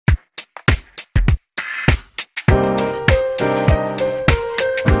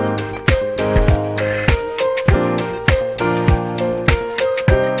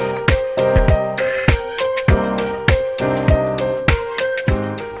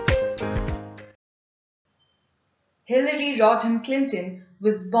Hillary Rodham Clinton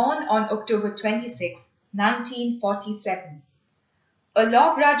was born on October 26, 1947. A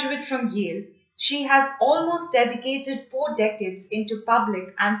law graduate from Yale, she has almost dedicated 4 decades into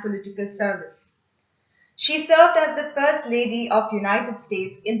public and political service. She served as the First Lady of the United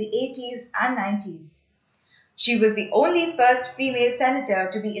States in the 80s and 90s. She was the only first female senator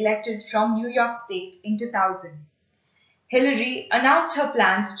to be elected from New York State in 2000. Hillary announced her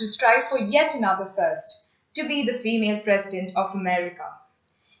plans to strive for yet another first, to be the female president of America.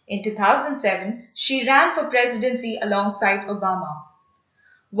 In 2007, she ran for presidency alongside Obama.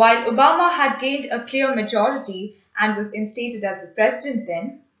 While Obama had gained a clear majority and was instated as the president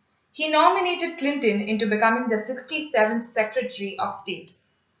then, he nominated Clinton into becoming the 67th Secretary of State.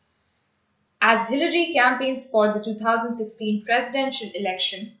 As Hillary campaigns for the 2016 presidential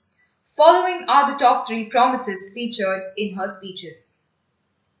election, following are the top 3 promises featured in her speeches.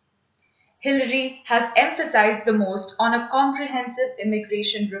 Hillary has emphasized the most on a comprehensive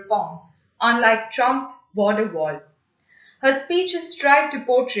immigration reform, unlike Trump's border wall. Her speeches strive to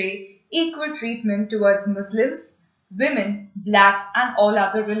portray equal treatment towards Muslims, women, Black, and all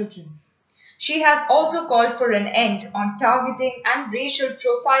other religions. She has also called for an end on targeting and racial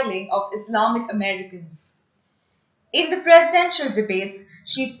profiling of Islamic Americans. In the presidential debates,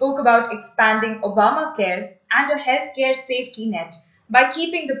 she spoke about expanding Obamacare and a healthcare safety net by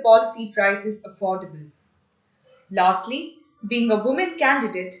keeping the policy prices affordable. Lastly, being a woman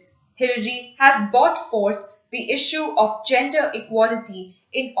candidate, Hillary has brought forth the issue of gender equality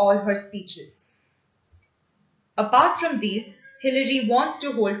in all her speeches. Apart from these, Hillary wants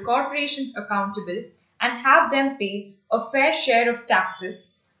to hold corporations accountable and have them pay a fair share of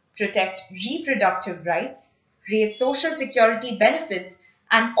taxes, protect reproductive rights, raise social security benefits,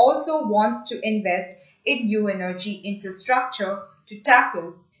 and also wants to invest in new energy infrastructure to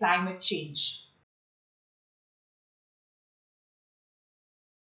tackle climate change.